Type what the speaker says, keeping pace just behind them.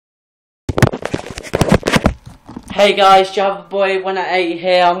Hey guys, Jababoy188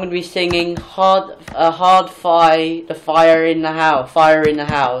 here. I'm going to be singing the Fire in the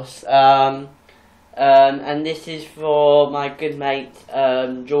House. And this is for my good mate,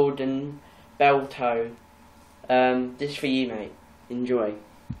 Jordan Belto. This is for you, mate. Enjoy.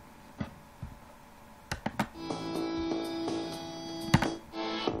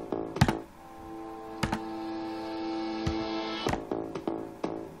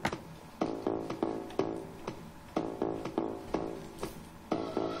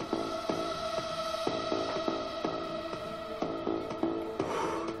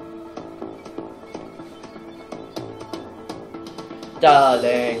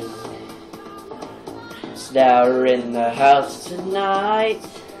 Darling, they're in the house tonight.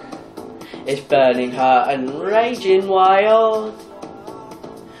 It's burning hot and raging wild,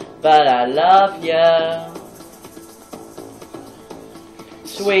 but I love you,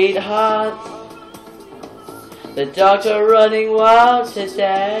 sweetheart. The dogs are running wild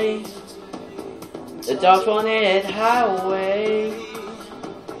today. The dogs wanted highway,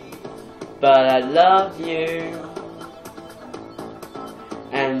 but I love you.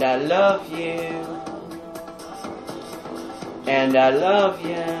 And I love you, and I love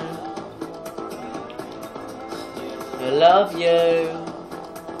you, I love you,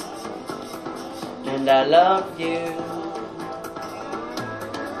 and I love you.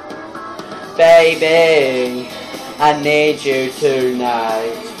 Baby, I need you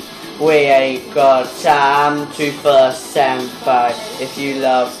tonight. We ain't got time to fuss and fight. If your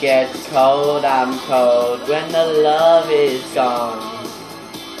love gets cold, I'm cold when the love is gone.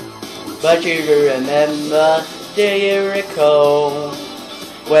 But you remember, do you recall,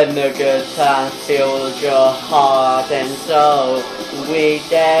 when the good times filled your heart and soul? We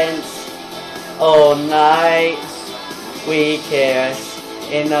danced all night, we kissed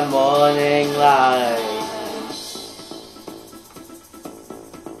in the morning light.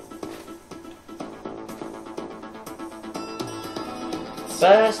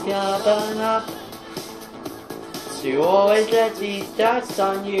 First you'll burn up, you always let these doubts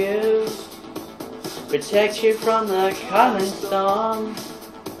on you, protect you from the coming storm.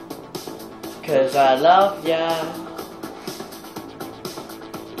 'Cause I love ya,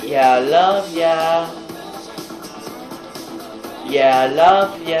 yeah I love ya, yeah I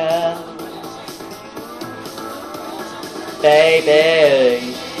love ya.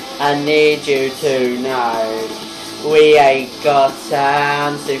 Baby, I need you tonight. We ain't got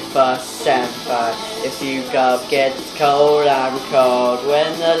time to fuss and fight. If your love gets cold, I'm cold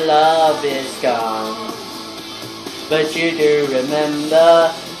when the love is gone. But you do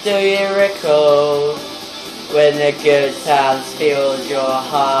remember, do you recall, when the good times filled your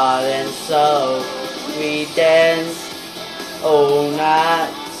heart and soul? We danced all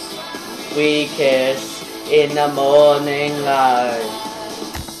night, we kissed in the morning light.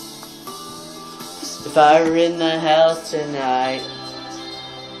 The fire in the house tonight,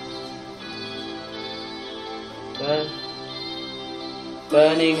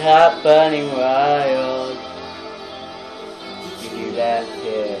 burning hot, burning wild. Did you let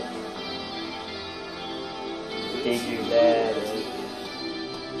it? Did you let it?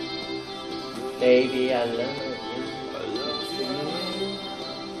 Baby, I love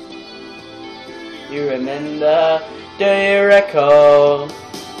you. You remember, do you recall,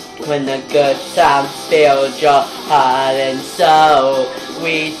 when the good times filled your heart and soul?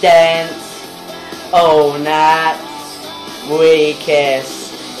 We danced all night, we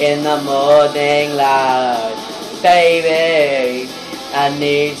kissed in the morning light. Baby, I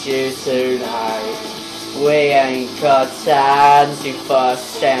need you tonight. We ain't got time to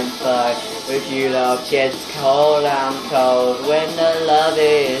fuss and fight. If your love gets cold, I'm cold when the love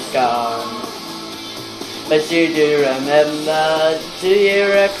is gone. But you do remember, do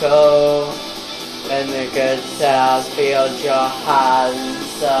you recall, when the good times filled your heart and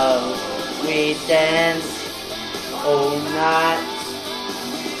soul? We danced all night,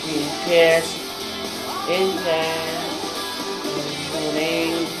 we kissed in the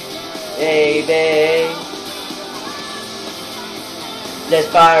morning, baby. There's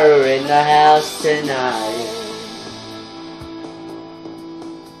fire in the house tonight.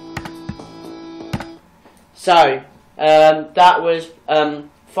 So, that was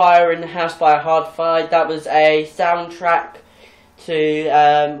Fire in the House by Hard Fire. That was a soundtrack to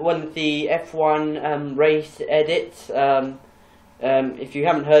one of the F1 race edits. If you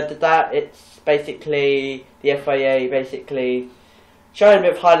haven't heard of that, it's basically the FIA basically showing a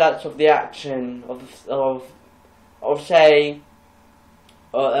bit of highlights of the action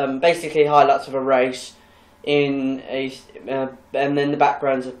basically highlights of a race in a and then the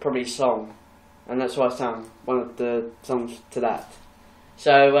backgrounds of probably a song. and that's why I sang one of the songs to that.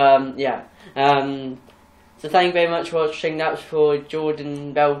 So yeah, so thank you very much for watching. That was for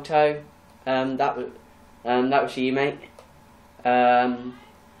Jordan Belto. That was you, mate. I'm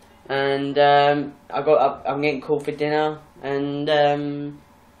getting called for dinner, and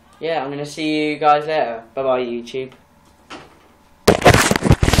yeah, I'm gonna see you guys later. Bye bye, YouTube.